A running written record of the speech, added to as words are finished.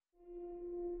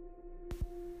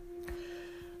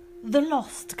The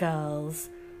Lost Girls.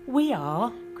 We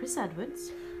are Chris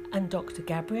Edwards and Dr.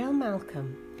 Gabrielle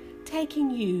Malcolm, taking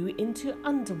you into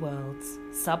underworlds,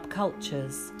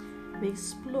 subcultures. We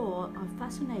explore our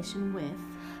fascination with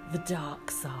the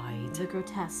dark side, the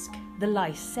grotesque, the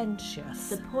licentious,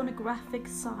 the pornographic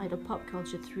side of pop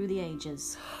culture through the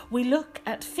ages. We look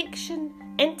at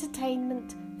fiction,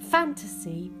 entertainment,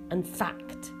 fantasy and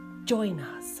fact. Join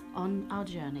us on our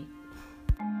journey.